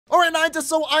Naito,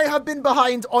 so I have been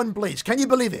behind on Bleach. Can you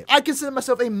believe it? I consider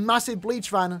myself a massive Bleach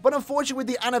fan, but unfortunately with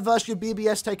the anniversary of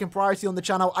BBS taking priority on the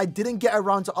channel, I didn't get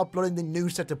around to uploading the new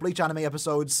set of Bleach anime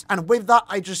episodes, and with that,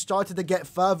 I just started to get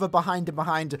further behind and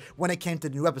behind when it came to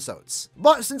new episodes.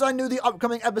 But since I knew the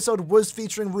upcoming episode was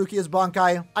featuring Rukia'S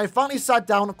Bankai, I finally sat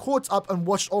down, caught up, and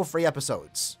watched all 3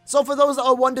 episodes. So for those that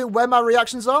are wondering where my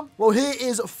reactions are, well, here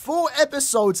is 4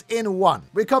 episodes in one.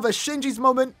 We cover Shinji's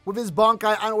moment with his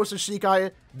Bankai and also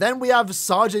Shikai. Then we have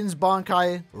Sergeant's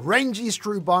Bankai, Renji's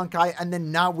true Bankai, and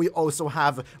then now we also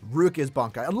have Rukia'S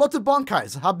Bankai. A lot of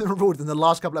Bankais have been revealed in the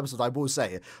last couple episodes, I will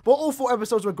say. But all 4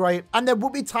 episodes were great, and there will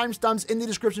be timestamps in the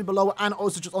description below and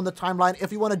also just on the timeline.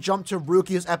 If you want to jump to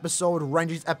Rukia'S episode,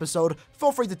 Renji's episode,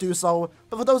 feel free to do so.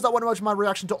 But for those that want to watch my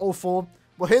reaction to all 4,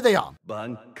 well, here they are.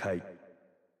 Bankai.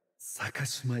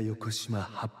 Sakashima Yokoshima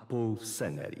Happo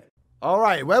Fusagari.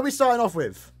 Alright, where are we starting off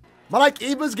with? Malike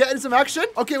Iba's getting some action?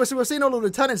 Okay, so we're seeing all the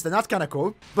lieutenants then, that's kind of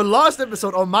cool. But last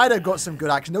episode, Omaida got some good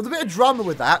action. There was a bit of drama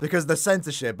with that because of the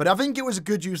censorship, but I think it was a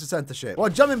good use of censorship. Well,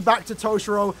 jumping back to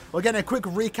Toshiro, we're getting a quick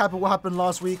recap of what happened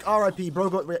last week. RIP, bro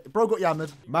got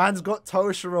yammered. Man's got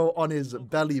Toshiro on his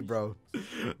belly, bro.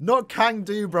 Not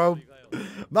Kangdu, bro.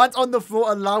 Man's on the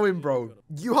floor allowing, bro.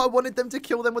 You wanted them to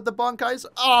kill them with the Bankais?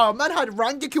 Oh, man had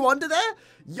Rangiku under there?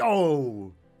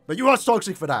 Yo. But you are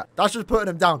toxic for that. That's just putting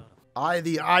him down.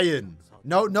 The Iron.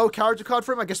 No character card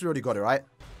for him? I guess we already got it, right?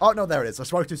 Oh, no, there it is. I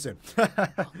spoke too soon.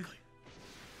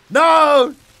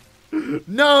 No!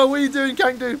 No, what are you doing,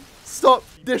 Kangdu? Stop.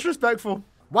 Disrespectful.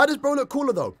 Why does bro look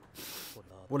cooler, though?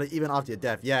 Well, even after your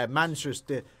death. Yeah, man's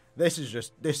just... This is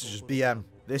just BM.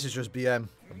 This is just BM.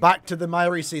 Back to the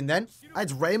Mayuri scene then.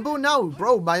 It's rainbow now,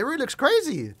 bro. Mayuri looks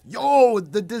crazy. Yo,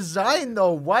 the design,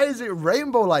 though. Why is it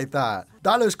rainbow like that?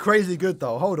 That looks crazy good,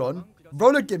 though. Hold on.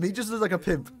 Bro, look at him. He just looks like a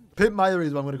pimp. Pimp Mayuri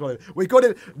is what I'm going to call it. We call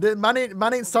it, the man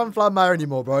ain't Sunflower Mayuri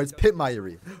anymore, bro. It's Pimp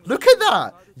Mayuri. Look at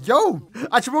that. Yo.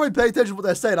 I should probably pay attention to what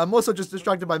they're saying. I'm also just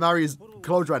distracted by Mayuri's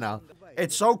clothes right now.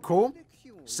 It's so cool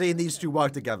seeing these two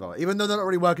work together. Even though they're not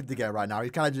really working together right now.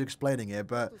 He's kind of just explaining it,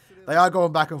 but they are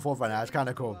going back and forth right now. It's kind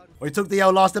of cool. We took the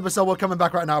L last episode. We're coming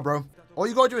back right now, bro. All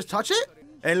you got to do is touch it.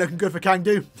 Ain't looking good for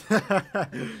Kangdu.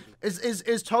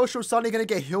 Is Toshiro suddenly going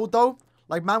to get healed, though?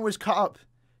 Like, man was cut up.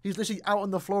 He's literally out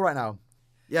on the floor right now.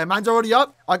 Yeah, man's already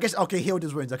up. I guess, okay, healed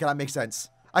his wounds. Okay, that makes sense.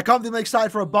 I can't be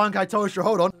excited for a Bankai Toshiro.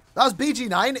 Hold on. That was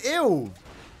BG9. Ew.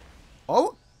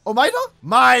 Oh? Omaida?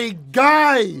 My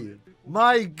guy.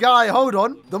 My guy. Hold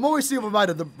on. The more we see of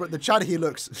Omaida, the chatty he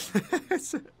looks.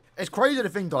 It's crazy to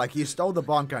think, though. Like, he stole the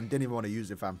Bankai and didn't even want to use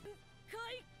it, fam.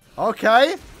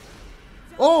 Okay.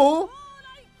 Oh.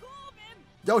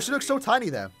 Yo, she looks so tiny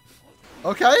there.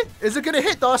 Okay. Is it going to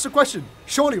hit, though? That's the question.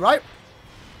 Surely, right?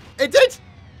 It did.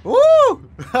 Ooh.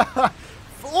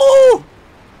 Ooh.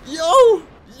 Yo.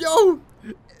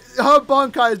 Her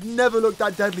Bankai has never looked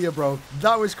that deadlier, bro.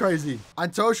 That was crazy.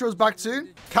 And Toshiro's back too.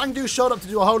 Kangdu showed up to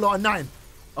do a whole lot of 9.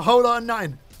 A whole lot of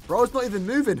 9. Bro's not even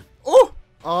moving. Oh.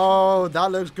 Oh,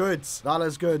 that looks good. That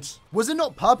looks good. Was it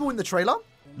not purple in the trailer?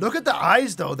 Look at the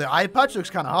eyes, though. The eye patch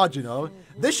looks kind of hard, you know.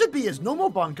 This should be his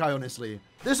normal Bankai, honestly.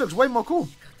 This looks way more cool.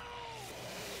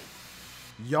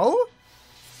 Yo.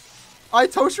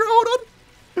 Toshiro, hold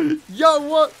on. Yo,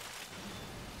 what?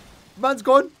 Man's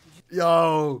gone.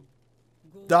 Yo.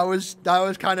 That was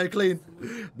kind of clean.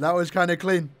 That was kind of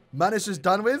clean. Man is just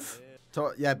done with.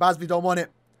 Yeah, Basby don't want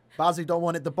it. Basby don't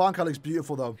want it. The Bankai looks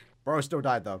beautiful, though. Bro still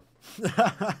died, though.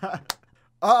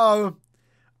 Uh-oh.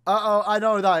 Uh-oh, I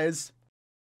know who that is.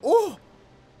 Oh.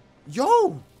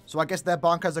 Yo. So I guess their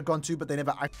Bankais are gone too, but they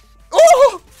never...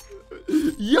 Oh.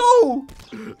 Yo.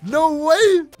 No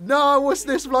way. No, what's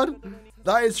this, blood?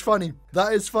 That is funny.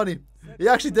 That is funny. He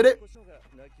actually did it.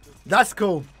 That's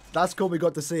cool. That's cool. We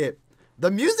got to see it. The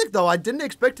music, though, I didn't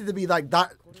expect it to be like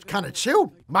that kind of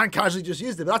chill. Man casually just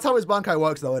used it. But that's how his Bankai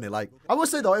works, though, isn't it? Like, I will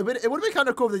say, though, it would have been kind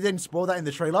of cool if they didn't spoil that in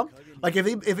the trailer. Like,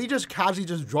 if he just casually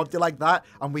just dropped it like that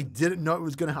and we didn't know it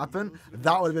was going to happen,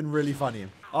 that would have been really funny.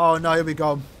 Oh, no, here we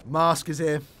go. Mask is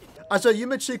here. I saw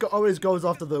Yumachika always goes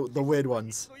after the weird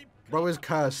ones. Bro is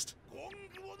cursed.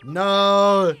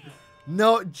 No.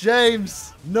 Not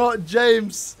James. Not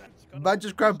James. Man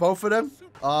just grabbed both of them.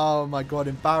 Oh, my God.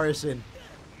 Embarrassing.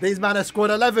 These men are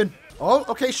squad 11. Oh,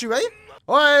 okay, Shuei.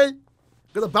 Oi.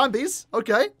 Got the Bambis.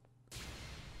 Okay.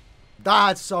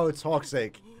 That's so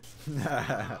toxic.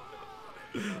 That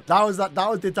was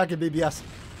the attack in BBS.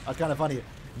 That's kind of funny.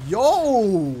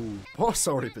 Yo. Poor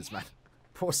Soripus, man.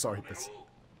 Poor Soripus.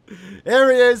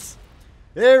 Here he is.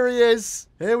 Here he is.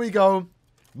 Here we go.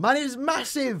 Man is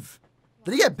massive.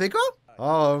 Did he get bigger?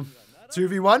 Oh,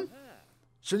 2v1.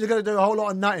 Shouldn't you gonna do a whole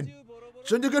lot of nothing?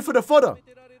 Shouldn't do good for the fodder.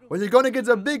 When you're going against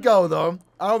a big girl, though,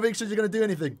 I don't think she's going to do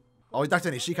anything. Oh, he's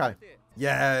acting Shikai.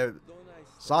 Yeah.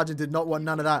 Sergeant did not want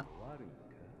none of that.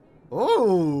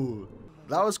 Oh,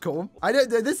 that was cool.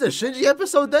 This is a Shinji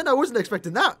episode then? I wasn't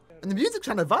expecting that. And the music's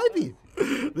kind of vibey.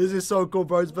 This is so cool,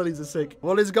 bro. His bellies are sick.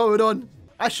 What is going on?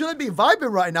 I shouldn't be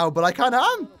vibing right now, but I kind of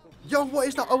am. Yo, what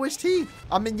is that OST?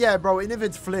 I mean, yeah, bro, and if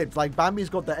it's flipped, like, Bambi's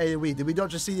got the AoE. Did we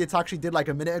not just see the attack she did, like,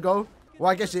 a minute ago? Well,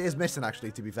 I guess it is missing,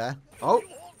 actually, to be fair. Oh.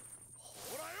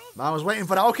 Man was waiting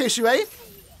for that. Okay, Shuei.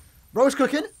 Bro's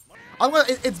cooking.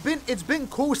 It's been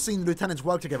cool seeing lieutenants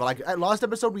work together. Like, at last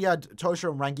episode, we had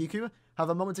Tosho and Rangiku have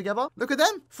a moment together. Look at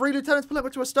them. 3 lieutenants pull up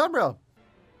into a stern rail.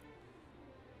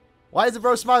 Why is the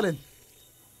bro smiling?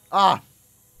 Ah.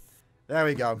 There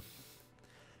we go.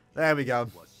 There we go.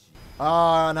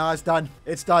 Oh, no, it's done.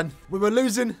 It's done. We were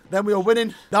losing, then we were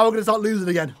winning. Now we're going to start losing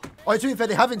again. Oh, to be fair,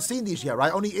 they haven't seen these yet,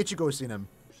 right? Only Ichigo's seen them.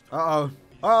 Uh-oh.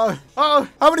 Uh-oh.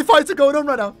 How many fights are going on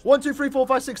right now? 1, 2, 3, 4,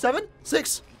 5, 6, 7?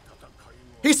 6.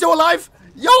 He's still alive?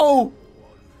 Yo!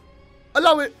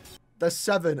 Allow it. There's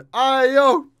 7.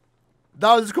 Yo!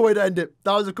 That was a cool way to end it.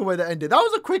 That was a cool way to end it. That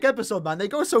was a quick episode, man. They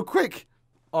go so quick.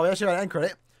 Oh, we actually got an end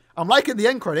credit. I'm liking the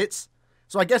end credits.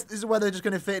 So I guess this is where they're just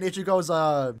going to fit in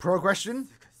Ichigo's progression.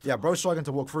 Yeah, bro's struggling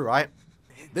to walk through, right?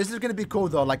 This is going to be cool,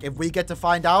 though. Like, if we get to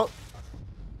find out.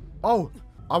 Oh,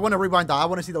 I want to rewind that. I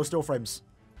want to see those still frames.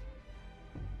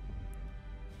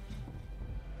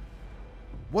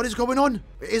 What is going on?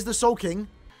 It is the Soul King.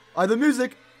 The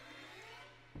music.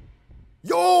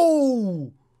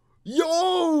 Yo!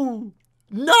 Yo!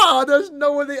 Nah, there's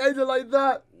no way they ended like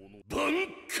that.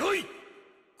 Bankai!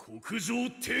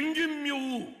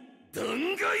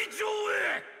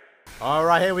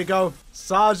 Alright, here we go.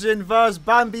 Sergeant vs.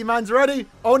 Bambi. Man's ready.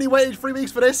 Only waited 3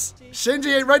 weeks for this.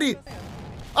 Shinji ain't ready.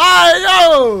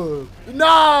 Yo!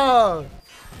 Nah!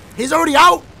 He's already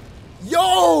out.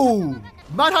 Yo!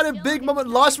 Man had a big moment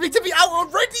last week to be out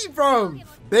already, bro.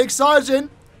 Big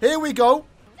Sergeant. Here we go.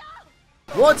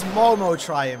 What's Momo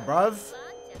trying, bruv?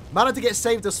 Man had to get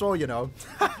saved as well, you know.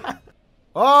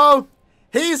 Oh,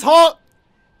 he's hot.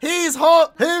 He's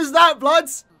hot. Who's that,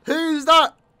 bloods? Who's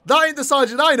that? That ain't the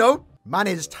Sergeant I know. Man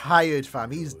is tired,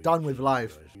 fam. He's done with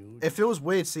life. It feels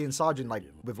weird seeing Sergeant like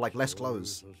with like less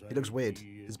clothes. He looks weird.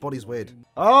 His body's weird.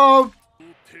 Oh.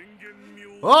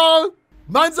 Oh.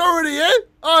 Man's already here.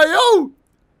 Yo.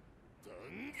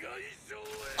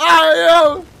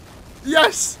 Yo.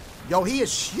 Yes. Yo, he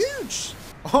is huge.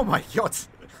 Oh my god.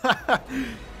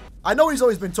 I know he's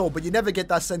always been tall, but you never get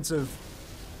that sense of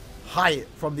height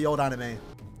from the old anime.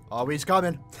 Oh, he's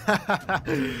coming.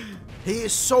 He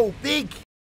is so big.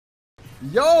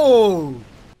 Yo.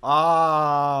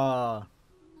 Not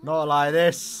like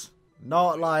this.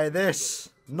 Not like this.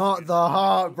 Not the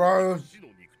heart, bro.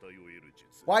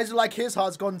 Why is it like his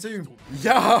heart's gone too?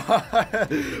 Yeah.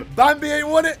 Bambi ain't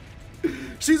won it.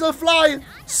 She's a fly.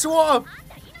 Swat her.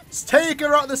 Take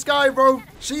her out of the sky, bro.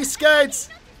 She's scared.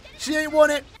 She ain't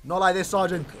won it. Not like this,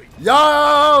 Sergeant.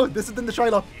 Yo. This is in the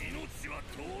trailer.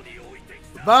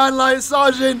 Van Light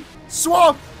Sergeant.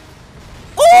 Swap.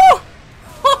 Oh!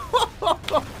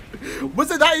 Was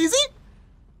it that easy?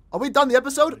 Are we done the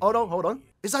episode? Oh no, hold on.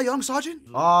 Is that young Sergeant?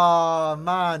 Oh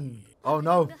man. Oh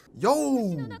no.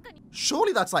 Yo.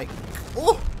 Surely that's like.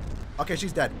 Oh. Okay,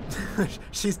 she's dead.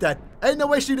 She's dead. Ain't no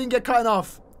way she didn't get cut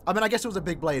off. I mean, I guess it was a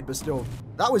big blade, but still.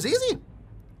 That was easy.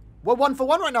 We're 1 for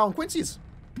 1 right now on Quincy's.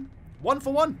 1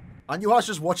 for 1. And Yuha's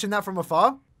just watching that from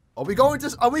afar. Are we going to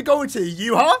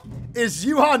Yuha? Is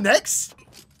Yuha next?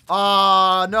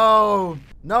 No.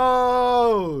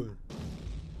 No.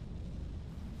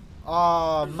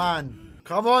 Oh, man.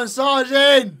 Come on,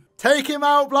 Sergeant. Take him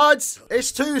out, bloods.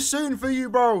 It's too soon for you,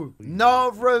 bro. No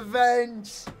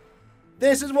revenge.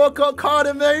 This is what got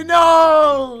Kaname.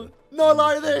 No. Not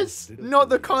like this. Not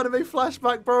the Kaname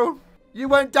flashback, bro. You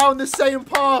went down the same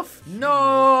path.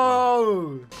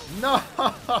 No.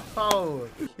 No.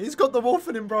 He's got the wolf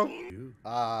in him, bro.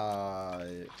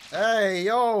 Hey,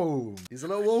 yo. He's a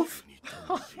little wolf.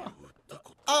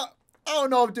 I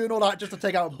don't know if doing all that just to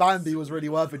take out Bambi was really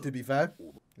worth it, to be fair.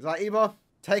 He's like, Eva,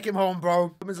 take him home, bro.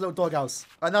 Put him in his little doghouse.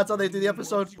 And that's how they do the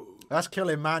episode. That's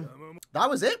killing, man. That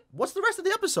was it. What's the rest of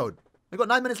the episode? We've got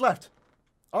 9 minutes left.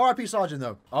 R.I.P. Sergeant,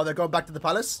 though. Oh, they're going back to the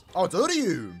palace? Oh,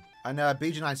 Doryu. And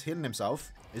BG9's healing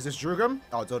himself. Is this Drugum?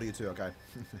 Oh, Doryu too, okay.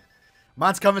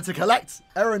 Man's coming to collect.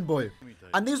 Errand boy.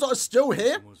 And these lot are still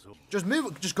here? Just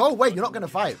move. Just go away. You're not going to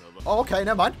fight. Oh, okay.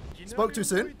 Never mind. Spoke too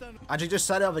soon. And she just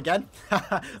set it up again.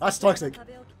 That's toxic.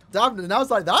 Damn, now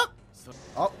it's like that?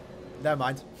 Oh, never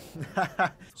mind.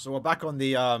 So we're back on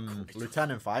the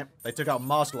lieutenant fight. They took out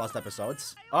Master last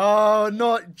episodes. Oh,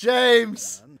 not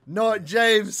James. Not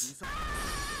James.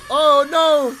 Oh,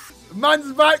 no.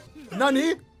 Man's back.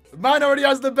 Nani? Man already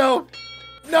has the bell.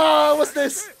 No, what's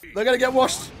this? They're going to get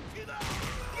washed.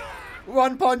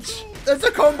 One punch. It's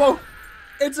a combo.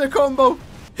 It's a combo.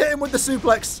 Hit him with the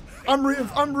suplex. I'm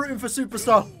rooting for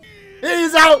Superstar.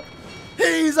 He's out.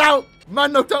 He's out.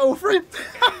 Man knocked out all three.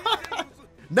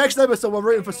 Next episode, we're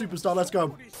rooting for Superstar. Let's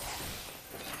go.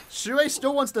 Shuei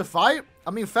still wants to fight.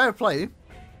 I mean, fair play.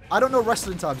 I don't know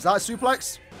wrestling terms. That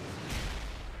suplex.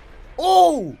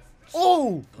 Oh.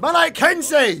 Oh. Man like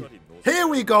Kensei. Here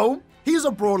we go. He's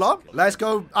a brawler. Let's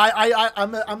go.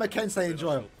 I'm a Kensei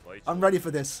enjoyer. I'm ready for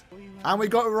this. And we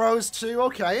got Rose too.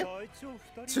 Okay.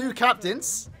 2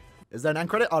 captains. Is there an end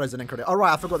credit? Oh, there's an end credit. All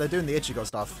right, I forgot they're doing the Ichigo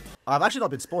stuff. I've actually not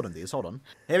been spawned on these. Hold on.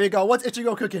 Here we go. What's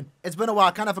Ichigo cooking? It's been a while.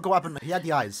 I kind of forgot what happened. He had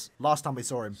the eyes last time we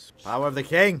saw him. Power of the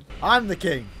king. I'm the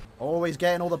king. Always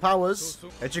getting all the powers.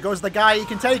 Ichigo's the guy. He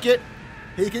can take it.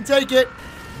 He can take it.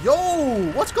 Yo,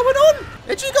 what's going on?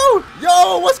 Ichigo.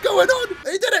 Yo, what's going on?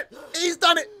 He did it. He's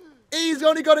done it. He's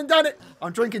only gone and done it.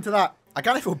 I'm drinking to that. I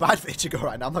kind of feel bad for Ichigo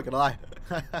right now. I'm not going to lie.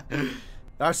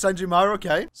 That's Senjumaru,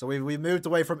 okay. So we moved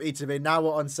away from Ichibe. Now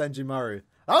we're on Senjumaru.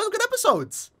 That was a good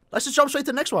episode. Let's just jump straight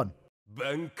to the next one.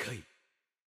 Bankai.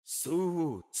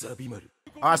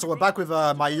 Alright, so we're back with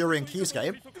Mayuri and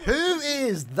Kyusuke. Who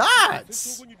is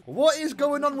that? What is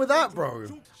going on with that, bro?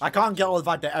 I can't get all the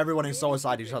fact that everyone in Soul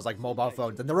Society just has like mobile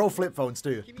phones. And they're all flip phones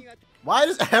too. Why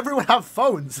does everyone have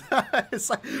phones? It's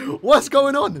like, what's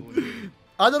going on?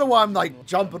 I don't know why I'm like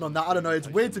jumping on that. I don't know. It's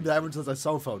weird to me that everyone has a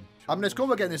cell phone. I mean, it's cool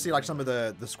we're getting to see like some of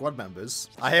the squad members.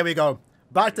 Here we go.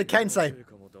 Back to Kensei.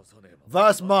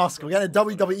 Versus Mask. We're getting a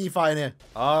WWE fight in here.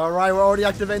 All right, we're already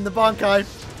activating the Bankai.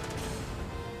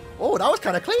 Oh, that was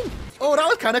kind of clean. Oh, that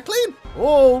was kind of clean.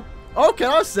 Oh, okay,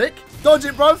 that was sick. Dodge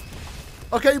it, bro.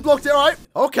 Okay, you blocked it, all right.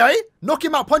 Okay, knock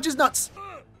him out. Punch his nuts.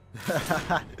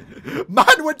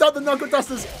 Man went down the knuckle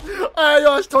dusters. Ay,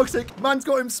 yo, it's toxic. Man's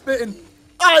got him spitting.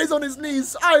 Eyes on his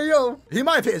knees. Ay, yo. He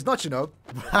might have hit his nuts, you know.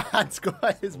 Man's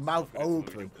got his mouth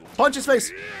open. Punch his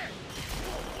face.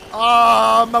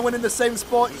 Ah, man went in the same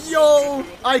spot. Yo,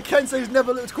 I can say he's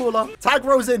never looked cooler. Tag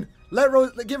Rose in.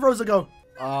 Give Rose a go.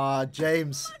 Ah,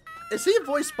 James. Is he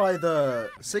voiced by the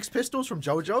Six Pistols from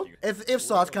JoJo? If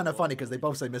so, that's kind of funny because they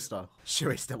both say Mister.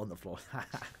 Sure, he's still on the floor.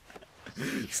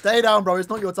 Stay down, bro. It's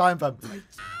not your time, fam.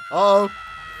 Oh.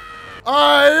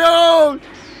 Ayo.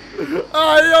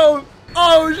 Ayo.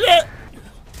 Oh, shit.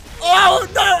 Oh,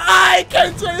 no. I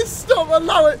can't say stop.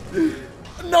 Allow it.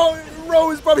 No,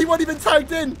 Rose, bro. He wasn't even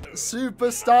tagged in.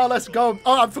 Superstar. Let's go.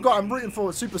 Oh, I forgot. I'm rooting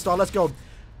for Superstar. Let's go.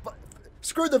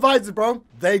 Screw the visor, bro.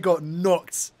 They got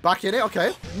knocked. Back in it.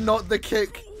 Okay. Not the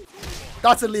kick.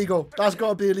 That's illegal. That's got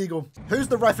to be illegal. Who's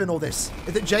the ref in all this?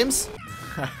 Is it James?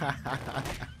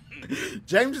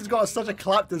 James has got such a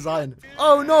clap design.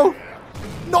 Oh, no.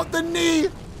 Not the knee.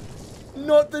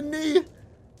 Not the knee.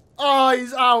 Oh,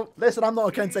 he's out. Listen, I'm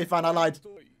not a Kensei fan. I lied.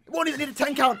 Won't even need a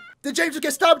 10 count. Did James just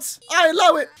get stabbed? I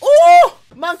allow it. Oh,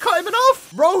 man cut him in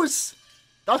half. Rose.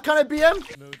 That's kind of BM.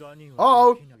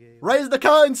 Uh-oh. Raise the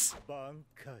curtains.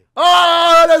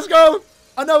 Oh, let's go.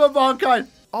 Another Bankai.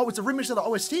 Oh, it's a remix of the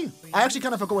OST. I actually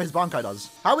kind of forgot what his Bankai does.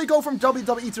 How we go from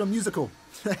WWE to a musical?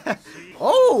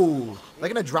 Oh, they're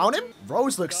going to drown him?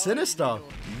 Rose looks sinister.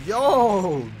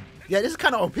 Yo. Yeah, this is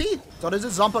kind of OP. So does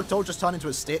this Zanpakuto toe just turn into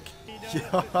a stick?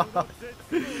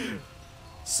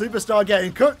 Superstar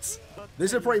getting cooked.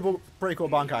 This is a pretty cool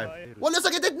Bankai. Well, looks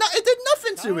like it did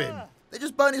nothing to him. They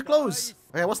just burned his clothes.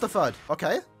 Okay, what's the third?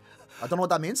 Okay. I don't know what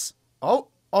that means. Oh,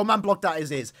 man blocked out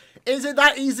his ears. Is it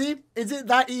that easy? Is it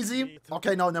that easy?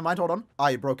 Okay, no, never mind. Hold on. Ah,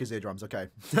 he broke his eardrums. Okay.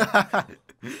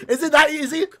 Is it that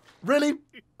easy? Really?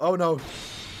 Oh, no.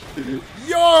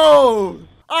 Yo!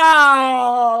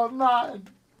 Ah, man.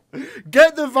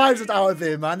 Get the vibes out of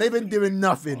here, man. They've been doing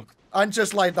nothing. And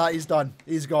just like that, he's done.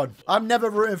 He's gone. I'm never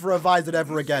rooting for a visor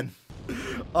ever again.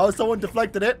 Oh, someone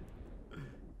deflected it.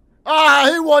 Ah,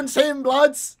 who wants him,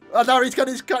 bloods? Oh, no, he's kind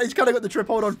of got the trip.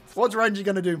 Hold on. What's Renji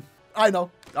going to do? I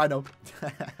know.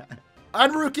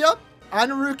 And Rukia.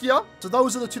 So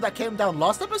those are the two that came down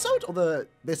last episode? Or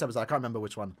this episode? I can't remember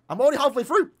which one. I'm already halfway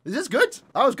through. Is this good?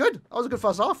 That was good. That was a good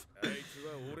first half.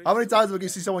 How many times are we going to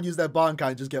see someone use their Bankai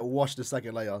and just get washed a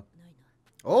second later?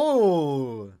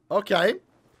 Oh, okay.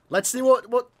 Let's see what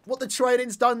the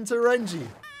training's done to Renji.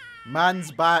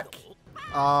 Man's back.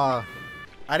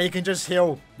 And he can just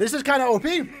heal. This is kind of OP.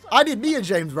 I need me and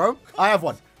James, bro. I have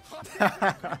one.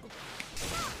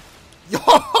 Yo!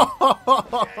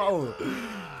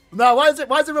 No, why is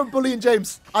everyone bullying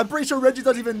James? I'm pretty sure Renji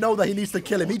doesn't even know that he needs to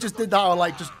kill him. He just did that or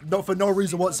like just for no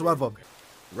reason whatsoever.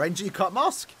 Renji cut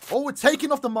mask. Oh, we're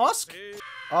taking off the mask?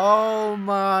 Oh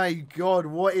my god,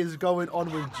 what is going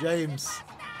on with James?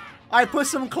 I put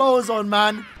some clothes on,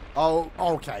 man. Oh,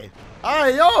 okay.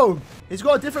 Hey, yo. He's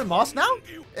got a different mask now?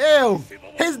 Ew.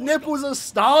 His nipples are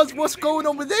stars. What's going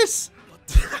on with this?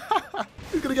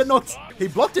 He's gonna get knocked. He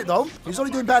blocked it, though. He's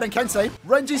only doing better than Kensei.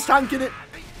 Renji's tanking it.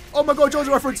 Oh, my God. JoJo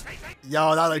reference.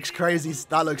 Yo, that looks crazy.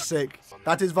 That looks sick.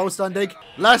 That is Volstandig.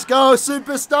 Let's go,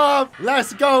 superstar.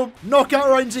 Let's go. Knockout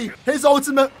Renji. His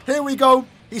ultimate. Here we go.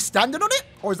 He's standing on it?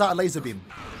 Or is that a laser beam?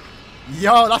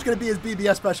 Yo, that's going to be his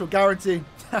BBS special, guarantee.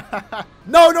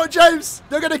 No, not James.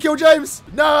 They're going to kill James.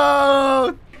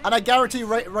 No. And I guarantee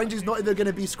Renji's not even going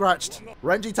to be scratched.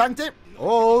 Renji tanked it.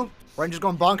 Oh, Renji's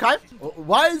gone Bankai.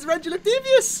 Why is Renji look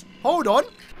devious? Hold on.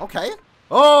 Okay.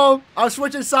 Oh, I'm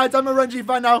switching sides. I'm a Renji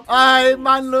fan now. Aye,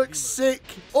 man looks sick.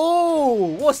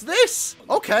 Oh, what's this?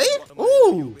 Okay.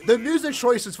 Oh, the music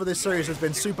choices for this series has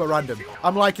been super random.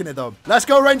 I'm liking it, though. Let's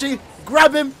go, Renji.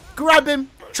 Grab him. Grab him.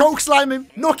 Choke slam him.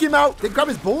 Knock him out. Did he grab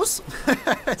his balls?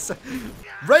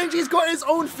 Renji's got his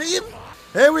own theme.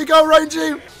 Here we go,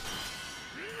 Renji.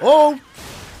 Oh.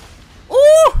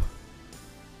 Oh.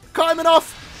 Cut him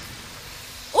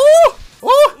enough. Oh.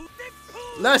 Oh.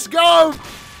 Let's go.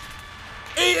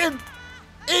 Eat him.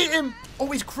 Eat him. Oh,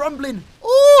 he's crumbling.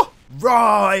 Oh.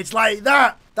 Right, like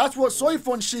that. That's what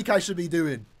Soifon Shikai should be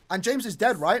doing. And James is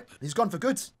dead, right? He's gone for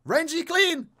good. Renji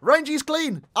clean. Renji's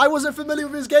clean. I wasn't familiar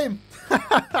with his game.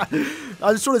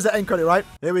 I just saw there's the end credit, right?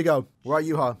 Here we go. Where are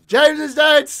Yuha? James is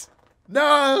dead.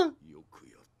 No.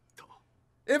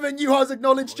 Even Yuha's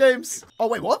acknowledged James. Oh,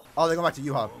 wait, what? Oh, they're going back to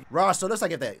Yuha. Right, so it looks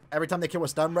like every time they kill a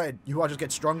stun rate, Yuha just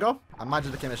gets stronger. And man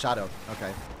just became a shadow.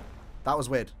 Okay. That was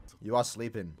weird. Yuha's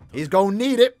sleeping. He's going to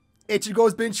need it.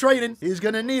 Ichigo's been training. He's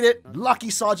going to need it. Lucky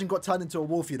Sergeant got turned into a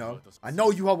wolf, you know. I know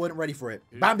Yuha weren't ready for it.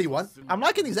 Bambi won. I'm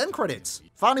liking these end credits.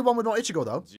 Finally one with no Ichigo,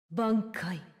 though.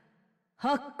 Bankai.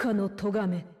 Hakka no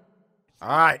Togame. All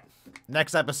right.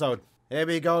 Next episode. Here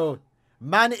we go.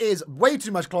 Man is way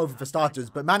too much clothing for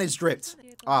starters, but man is stripped.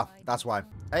 Ah, that's why.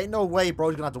 Ain't no way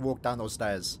bro's gonna have to walk down those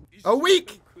stairs. A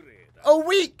week! A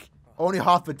week! Only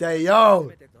half a day,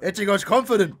 yo! Ichigo's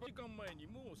confident.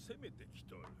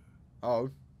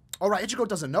 Uh-oh. Alright, Ichigo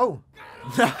doesn't know.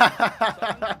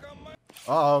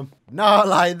 Uh-oh. No,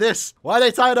 like this. Why are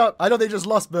they tied up? I know they just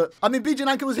lost, but... I mean,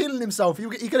 Bijinanka was healing himself. He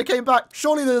could have came back.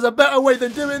 Surely there's a better way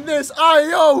than doing this. Aye,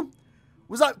 yo!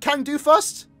 Was that Kang-Do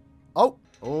first? Oh.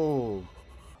 Oh.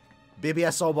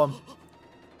 BBS Soul Bomb.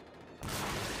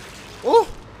 Oh!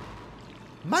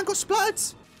 Man got splattered.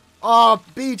 Oh,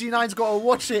 BG9's got to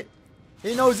watch it.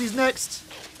 He knows he's next.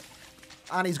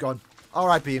 And he's gone.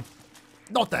 R.I.P.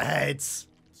 Not the heads.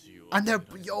 And they're...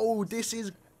 Yo, this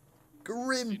is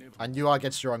grim. And you are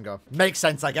get stronger. Makes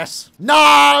sense, I guess.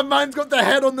 Nah, man's got the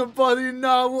head on the body.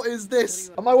 Nah, what is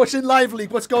this? Am I watching Live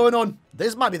League? What's going on?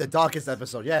 This might be the darkest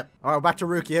episode yet. All right, back to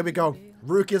Ruki. Here we go.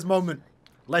 Ruki's moment.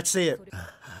 Let's see it.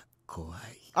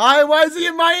 Aye, why is he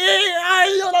in my ear?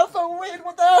 Aye, yo, that's so weird.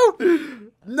 What the hell?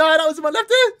 No, that was in my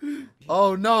left ear.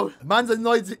 Oh, no. Man's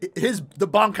annoyed. The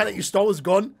Bankai that you stole is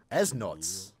gone.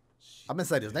 Esnots. I've been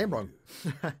saying his name wrong.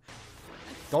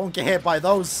 Don't get hit by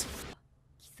those.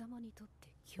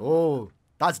 Oh,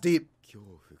 that's deep.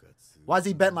 Why is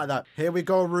he bent like that? Here we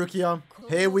go, Rukia.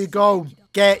 Here we go.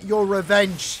 Get your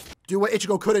revenge. Do what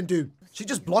Ichigo couldn't do. She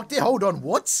just blocked it. Hold on.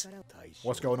 What?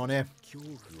 What's going on here?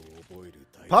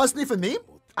 Personally, for me,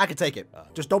 I can take it.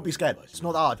 Just don't be scared. It's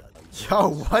not hard. Yo,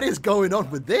 what is going on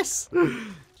with this?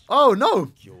 Oh,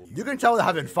 no. You can tell they're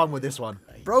having fun with this one.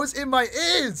 Bro's in my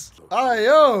ears. Aye,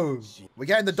 yo. We're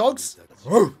getting the dogs.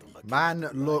 Oh. Man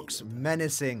looks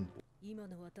menacing.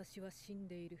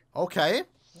 Okay.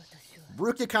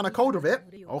 Rukia kind of cold with it.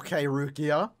 Okay,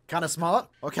 Rukia. Kind of smart.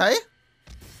 Okay.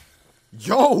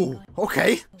 Yo.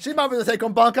 Okay. She might be able to take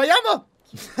on Bankayama.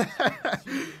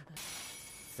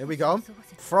 Here we go.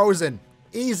 Frozen.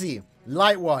 Easy.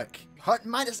 Light work.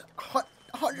 Minus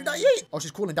 198. Oh,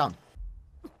 she's cooling down.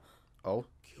 Oh.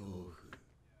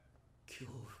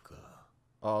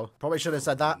 Oh. Probably should have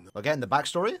said that. Again, the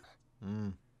backstory.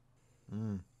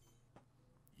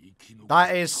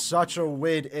 That is such a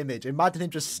weird image. Imagine him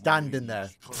just standing there.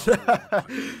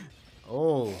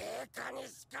 Oh.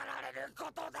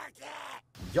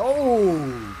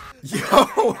 Yo. Yo,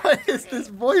 what is this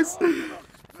voice?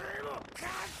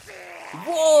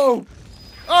 Whoa.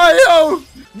 Oh, yo.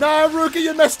 Nah, Ruki,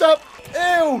 you messed up.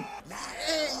 Ew.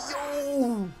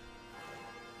 Yo.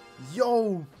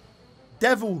 Yo.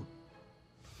 Devil.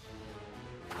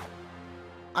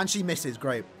 And she misses.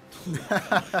 Great.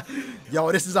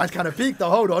 Yo, this design's kind of peaked though.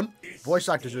 Hold on. Voice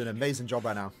actors doing an amazing job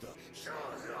right now.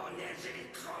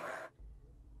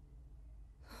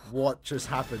 What just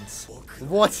happened?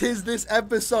 What is this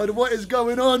episode? What is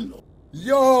going on?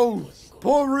 Yo,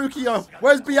 poor Rukia.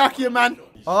 Where's Byakuya, man?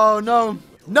 Oh, no.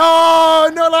 No,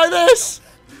 not like this.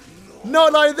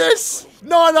 Not like this.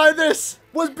 Not like this.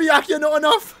 Was Byakuya not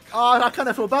enough? Oh, I kind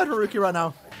of feel bad for Rukia right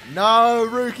now. No,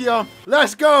 Rukia.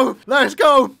 Let's go. Let's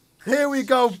go. Here we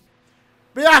go.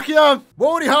 Byakuya. We're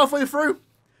already halfway through.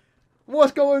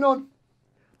 What's going on?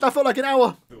 That felt like an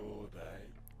hour.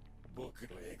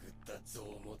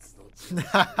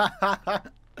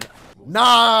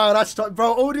 Nah, that's not,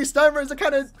 bro. All these stammerers are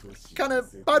kind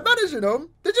of bad manners, you know.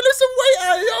 Did you lose some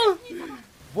weight, yo?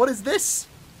 What is this?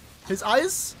 His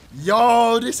eyes?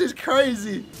 Yo, this is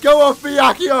crazy. Go off,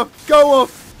 Byakuya. Go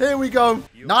off. Here we go.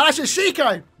 Nah, that's just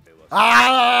Shikai.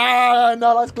 Ah,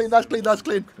 no, that's clean. That's clean. That's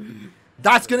clean.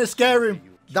 That's gonna scare him.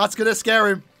 That's gonna scare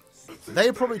him.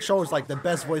 They probably chose like the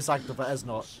best voice actor for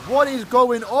Esnot. What is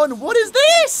going on? What is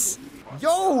this?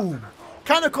 Yo,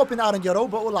 kind of copying out on Yoro,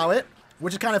 but we'll allow it.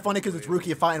 Which is kind of funny because it's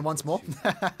Rukia fighting once more.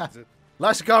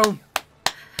 Let's go.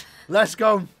 Let's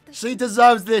go. She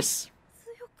deserves this.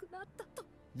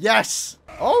 Yes.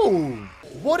 Oh,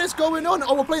 what is going on?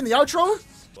 Oh, we're playing the outro?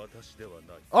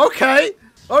 Okay.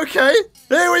 Okay.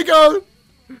 Here we go.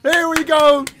 Here we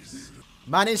go.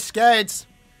 Man is scared.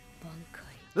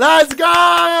 Let's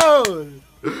go.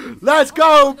 Let's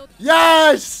go.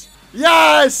 Yes.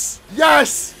 Yes.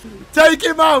 Yes. Take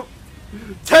him out.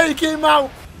 Take him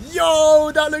out.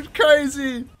 Yo, that looks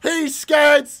crazy. He's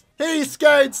scared. He's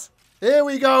scared. Here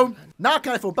we go. Now I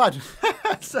kind of feel bad.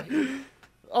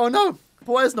 Oh, no.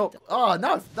 Boy's not. Oh,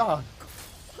 no. No.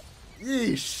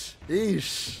 Yeesh.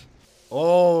 Yeesh.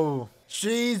 Oh,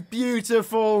 she's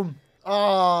beautiful.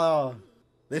 Oh,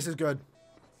 this is good.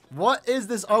 What is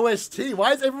this OST?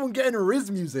 Why is everyone getting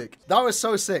Riz music? That was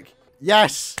so sick.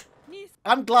 Yes.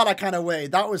 I'm glad I kind of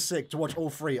waited. That was sick to watch all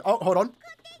three. Oh, hold on.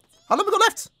 How long we got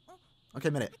left? Okay,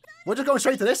 a minute. We're just going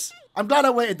straight to this. I'm glad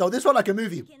I waited, though. This felt like a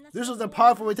movie. This was the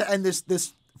perfect way to end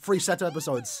this free set of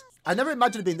episodes. I never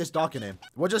imagined it being this dark in here.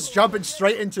 We're just jumping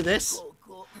straight into this.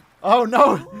 Oh,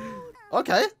 no.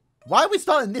 Okay. Why are we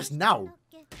starting this now?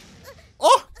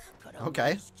 Oh!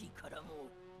 Okay.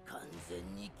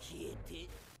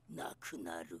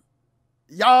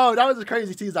 Yo, that was a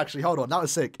crazy tease, actually. Hold on. That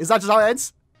was sick. Is that just how it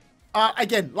ends?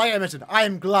 Again, like I mentioned, I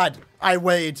am glad I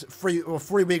waited 3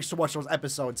 weeks to watch those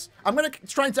episodes. I'm going to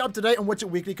try and stay up to date and watch it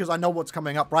weekly because I know what's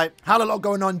coming up, right? Had a lot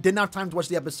going on, didn't have time to watch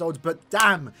the episodes, but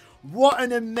damn, what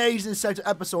an amazing set of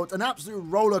episodes. An absolute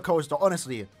roller coaster,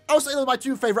 honestly. I'll say that my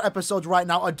 2 favorite episodes right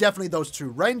now are definitely those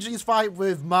 2. Renji's fight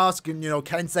with Mask and, you know,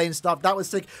 Kensei and stuff. That was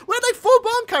sick. We had like 4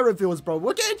 Bankai reveals, bro.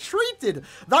 We're getting treated.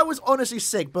 That was honestly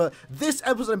sick, but this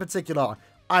episode in particular,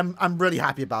 I'm really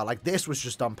happy about. Like, this was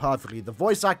just done perfectly. The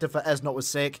voice actor for Esnot was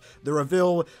sick. The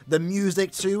reveal, the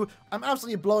music too. I'm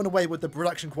absolutely blown away with the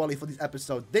production quality for these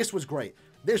episodes. This was great.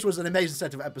 This was an amazing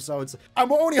set of episodes. And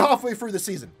we're only halfway through the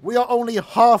season. We are only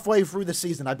halfway through the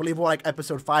season. I believe we're like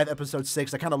episode 5, episode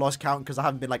 6. I kind of lost count because I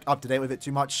haven't been like up to date with it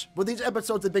too much. But these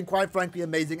episodes have been quite frankly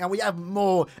amazing. And we have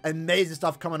more amazing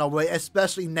stuff coming our way,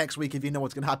 especially next week if you know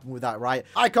what's going to happen with that, right?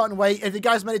 I can't wait. If you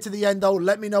guys made it to the end though,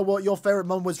 let me know what your favorite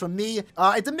moment was from me.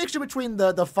 It's a mixture between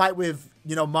the fight with,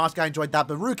 you know, Mask. I enjoyed that.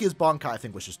 But Rukia'S Bankai, I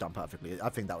think, was just done perfectly. I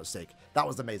think that was sick. That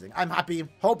was amazing. I'm happy.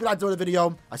 Hope you liked the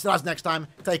video. I see you guys next time.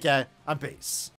 Take care and peace.